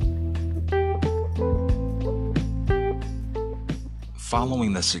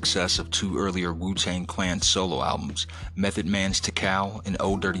 Following the success of two earlier Wu-Tang Clan solo albums, Method Man's Tikal and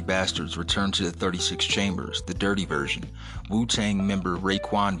Old Dirty Bastards returned to the 36 Chambers, the dirty version. Wu-Tang member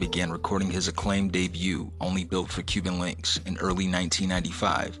Raekwon began recording his acclaimed debut, Only Built for Cuban Links, in early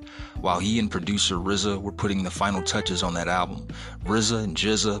 1995. While he and producer RZA were putting the final touches on that album, RZA and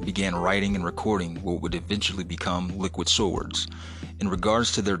GZA began writing and recording what would eventually become Liquid Swords. In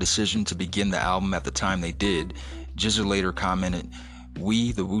regards to their decision to begin the album at the time they did, GZA later commented,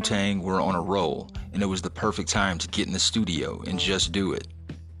 "We, the Wu-Tang, were on a roll, and it was the perfect time to get in the studio and just do it.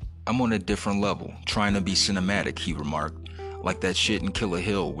 I'm on a different level, trying to be cinematic," he remarked. "Like that shit in Kill a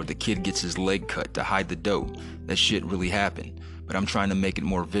Hill where the kid gets his leg cut to hide the dope. That shit really happened, but I'm trying to make it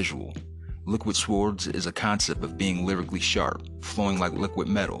more visual. Liquid Swords is a concept of being lyrically sharp, flowing like liquid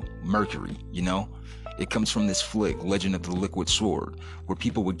metal, mercury, you know? It comes from this flick, Legend of the Liquid Sword, where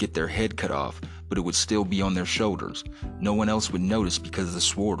people would get their head cut off, but it would still be on their shoulders. No one else would notice because the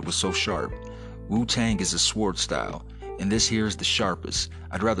sword was so sharp. Wu-Tang is a sword style, and this here is the sharpest.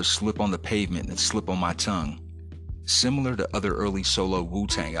 I'd rather slip on the pavement than slip on my tongue." Similar to other early solo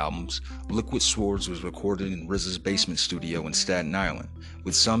Wu-Tang albums, Liquid Swords was recorded in RZA's basement studio in Staten Island,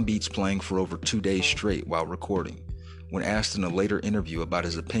 with some beats playing for over 2 days straight while recording. When asked in a later interview about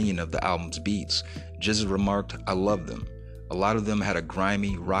his opinion of the album's beats, GZA remarked, "I love them. A lot of them had a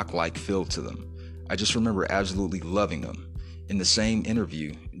grimy, rock-like feel to them. I just remember absolutely loving them." In the same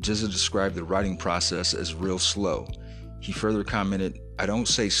interview, GZA described the writing process as real slow. He further commented, "I don't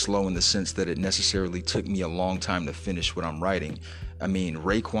say slow in the sense that it necessarily took me a long time to finish what I'm writing. I mean,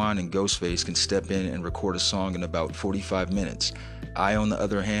 Raekwon and Ghostface can step in and record a song in about 45 minutes. I, on the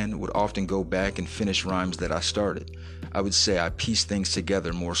other hand, would often go back and finish rhymes that I started. I would say I piece things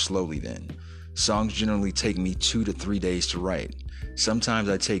together more slowly then. Songs generally take me 2 to 3 days to write. Sometimes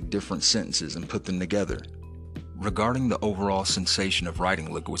I take different sentences and put them together." Regarding the overall sensation of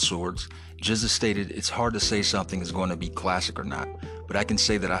writing Liquid Swords, GZA stated, "It's hard to say something is going to be classic or not, but I can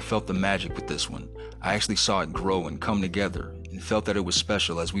say that I felt the magic with this one. I actually saw it grow and come together and felt that it was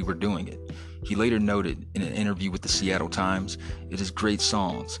special as we were doing it." He later noted in an interview with the Seattle Times, "It is great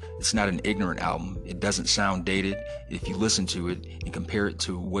songs. It's not an ignorant album. It doesn't sound dated. If you listen to it and compare it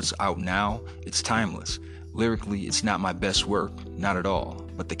to what's out now, it's timeless. Lyrically, it's not my best work, not at all.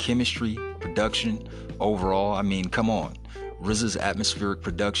 But the chemistry, production, overall, I mean, come on. RZA's atmospheric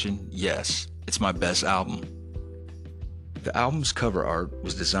production, yes, it's my best album." The album's cover art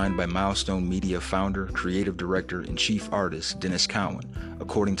was designed by Milestone Media founder, creative director, and chief artist Dennis Cowan,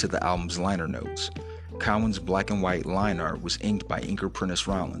 according to the album's liner notes. Cowan's black and white line art was inked by inker Prentice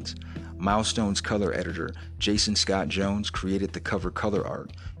Rollins. Milestone's color editor, Jason Scott Jones, created the cover color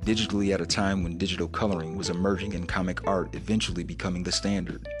art, digitally at a time when digital coloring was emerging in comic art, eventually becoming the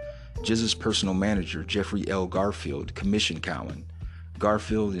standard. GZA's personal manager, Jeffrey L. Garfield, commissioned Cowan.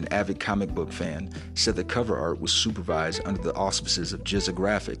 Garfield, an avid comic book fan, said the cover art was supervised under the auspices of GZA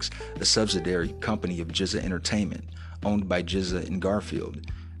Graphics, a subsidiary company of GZA Entertainment, owned by GZA and Garfield.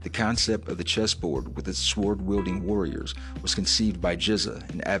 The concept of the chessboard with its sword-wielding warriors was conceived by GZA,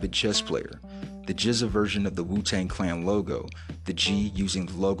 an avid chess player. The GZA version of the Wu-Tang Clan logo, the G using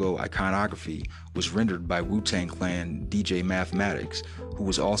the logo iconography, was rendered by Wu-Tang Clan DJ Mathematics, who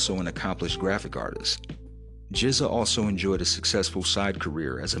was also an accomplished graphic artist. GZA also enjoyed a successful side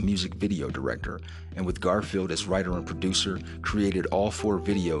career as a music video director, and with Garfield as writer and producer, created all 4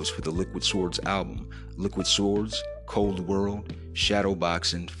 videos for the Liquid Swords album, Liquid Swords, Cold World,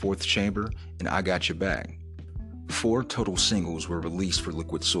 Shadowboxing, Fourth Chamber, and I Got Your Back. 4 total singles were released for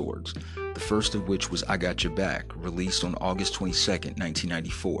Liquid Swords, the first of which was I Got Your Back, released on August 22,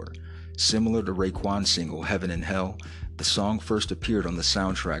 1994. Similar to Raekwon's single Heaven and Hell, the song first appeared on the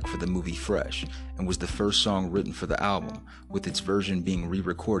soundtrack for the movie Fresh, and was the first song written for the album, with its version being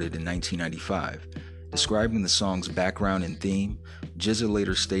re-recorded in 1995. Describing the song's background and theme, GZA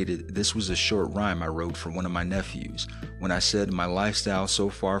later stated, "This was a short rhyme I wrote for one of my nephews. When I said my lifestyle so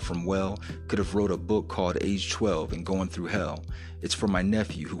far from well, could have wrote a book called Age 12 and Going Through Hell. It's for my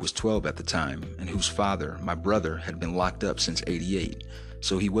nephew who was 12 at the time, and whose father, my brother, had been locked up since '88.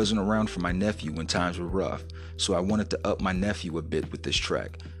 So he wasn't around for my nephew when times were rough, so I wanted to up my nephew a bit with this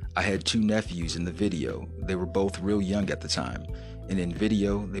track. I had 2 nephews in the video. They were both real young at the time. And in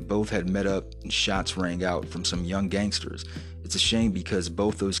video, they both had met up and shots rang out from some young gangsters. It's a shame because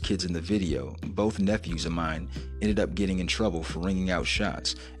both those kids in the video, both nephews of mine, ended up getting in trouble for ringing out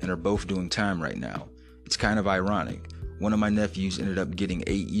shots and are both doing time right now. It's kind of ironic. One of my nephews ended up getting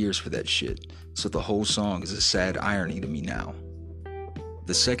 8 years for that shit, so the whole song is a sad irony to me now."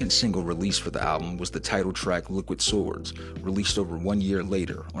 The second single released for the album was the title track Liquid Swords, released over 1 year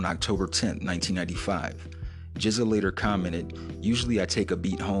later on October 10, 1995. GZA later commented, "Usually I take a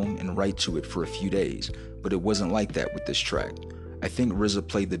beat home and write to it for a few days, but it wasn't like that with this track. I think RZA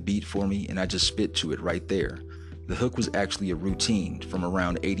played the beat for me and I just spit to it right there. The hook was actually a routine from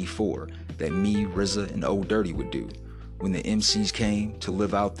around '84 that me, RZA, and Old Dirty would do. When the MCs came to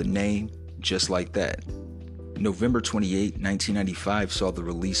live out the name, just like that." November 28, 1995 saw the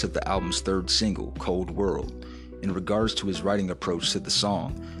release of the album's third single, Cold World. In regards to his writing approach to the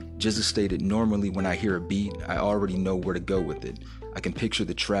song, GZA stated, "Normally when I hear a beat, I already know where to go with it. I can picture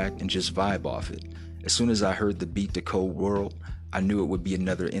the track and just vibe off it. As soon as I heard the beat to Cold World, I knew it would be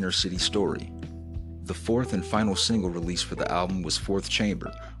another inner city story." The fourth and final single released for the album was Fourth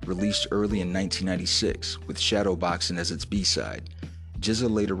Chamber, released early in 1996, with Shadowboxing as its B-side. GZA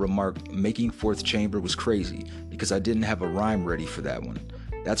later remarked, "Making Fourth Chamber was crazy because I didn't have a rhyme ready for that one.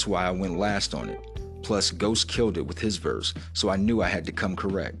 That's why I went last on it. Plus, Ghost killed it with his verse, so I knew I had to come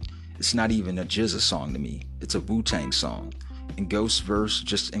correct. It's not even a GZA song to me, it's a Wu-Tang song. And Ghost's verse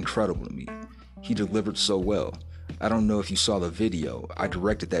just incredible to me. He delivered so well. I don't know if you saw the video, I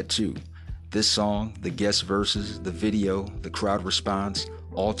directed that too. This song, the guest verses, the video, the crowd response,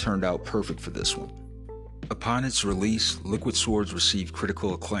 all turned out perfect for this one." Upon its release, Liquid Swords received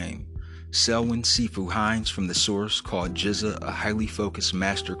critical acclaim. Selwyn Sifu Hines from The Source called GZA a highly focused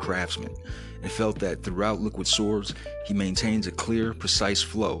master craftsman, and felt that throughout Liquid Swords, he maintains a clear, precise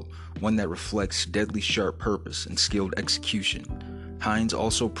flow, one that reflects deadly sharp purpose and skilled execution. Hines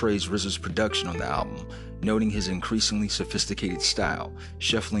also praised RZA's production on the album, noting his increasingly sophisticated style,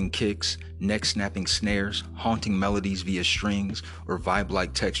 shuffling kicks, neck-snapping snares, haunting melodies via strings or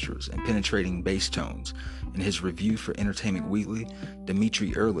vibe-like textures, and penetrating bass tones. In his review for Entertainment Weekly,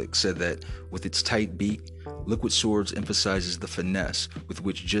 Dimitri Ehrlich said that, with its tight beat, Liquid Swords emphasizes the finesse with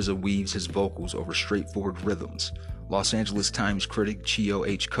which GZA weaves his vocals over straightforward rhythms. Los Angeles Times critic Chio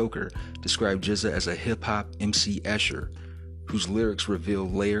H. Coker described GZA as a hip-hop MC Escher, whose lyrics reveal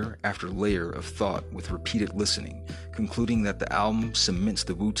layer after layer of thought with repeated listening, concluding that the album cements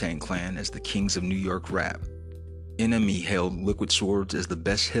the Wu-Tang Clan as the kings of New York rap. NME hailed Liquid Swords as the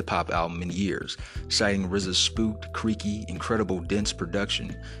best hip-hop album in years, citing RZA's spooked, creaky, incredible dense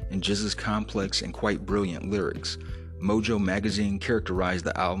production and GZA's complex and quite brilliant lyrics. Mojo magazine characterized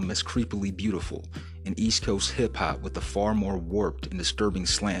the album as creepily beautiful, and East Coast hip-hop with a far more warped and disturbing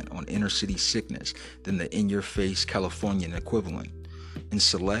slant on inner-city sickness than the in-your-face Californian equivalent. In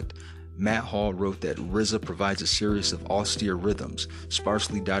Select, Matt Hall wrote that RZA provides a series of austere rhythms,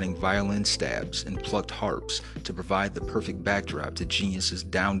 sparsely dotting violin stabs and plucked harps to provide the perfect backdrop to Genius's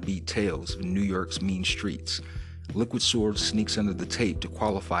downbeat tales of New York's mean streets. Liquid Swords sneaks under the tape to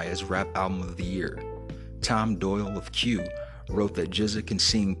qualify as Rap Album of the Year. Tom Doyle of Q wrote that GZA can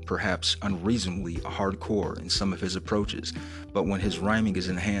seem perhaps unreasonably hardcore in some of his approaches, but when his rhyming is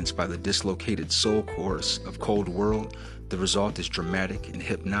enhanced by the dislocated soul chorus of Cold World, the result is dramatic and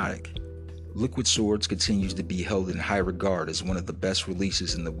hypnotic. Liquid Swords continues to be held in high regard as one of the best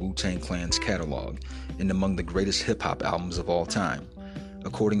releases in the Wu-Tang Clan's catalog and among the greatest hip-hop albums of all time.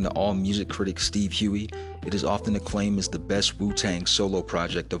 According to AllMusic critic Steve Huey, it is often acclaimed as the best Wu-Tang solo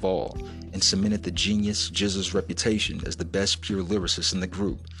project of all, and cemented the genius GZA's reputation as the best pure lyricist in the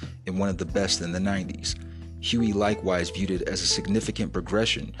group, and one of the best in the 90s. Huey likewise viewed it as a significant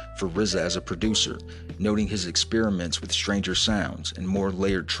progression for RZA as a producer, noting his experiments with stranger sounds and more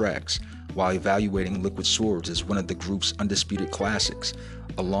layered tracks, while evaluating Liquid Swords as one of the group's undisputed classics,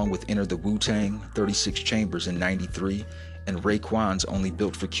 along with Enter the Wu-Tang, 36 Chambers in 93, and Raekwon's Only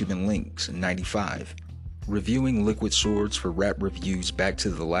Built for Cuban Links in 95. Reviewing Liquid Swords for Rap Review's Back to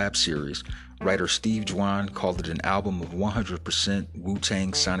the Lab series, writer Steve Dwan called it an album of 100%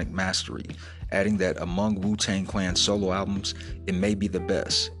 Wu-Tang sonic mastery, adding that among Wu-Tang Clan's solo albums, it may be the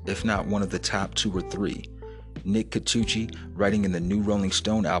best, if not one of the top 2 or 3. Nick Catucci, writing in the New Rolling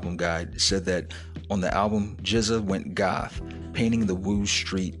Stone album guide, said that on the album, GZA went goth, painting the Wu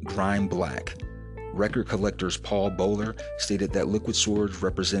street grime black. Record collectors Paul Bowler stated that Liquid Swords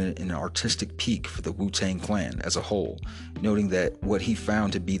represented an artistic peak for the Wu-Tang Clan as a whole, noting that what he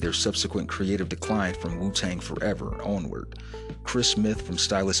found to be their subsequent creative decline from Wu-Tang Forever onward. Chris Smith from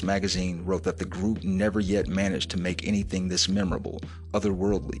Stylist magazine wrote that the group never yet managed to make anything this memorable,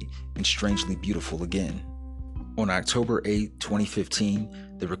 otherworldly, and strangely beautiful again. On October 8,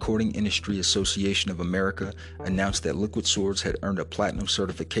 2015, the Recording Industry Association of America announced that Liquid Swords had earned a platinum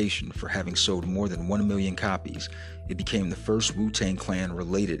certification for having sold more than 1 million copies. It became the first Wu-Tang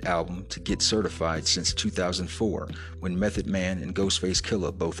Clan-related album to get certified since 2004, when Method Man and Ghostface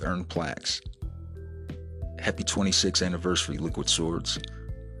Killah both earned plaques. Happy 26th anniversary, Liquid Swords.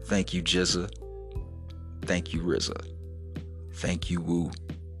 Thank you, GZA. Thank you, RZA. Thank you, Wu.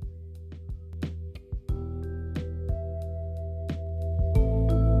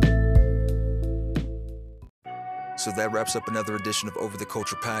 So that wraps up another edition of Over the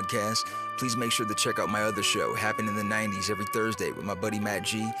Culture Podcast. Please make sure to check out my other show, Happen in the 90s, every Thursday with my buddy Matt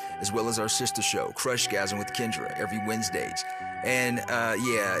G, as well as our sister show, Crushgasm with Kendra, every Wednesdays. And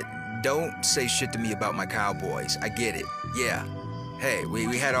don't say shit to me about my Cowboys. I get it. Yeah. Hey,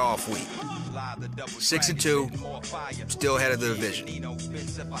 we had an off week. 6-2, still ahead of the division.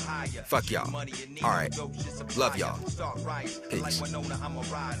 Fuck y'all. All right. Love y'all. Peace.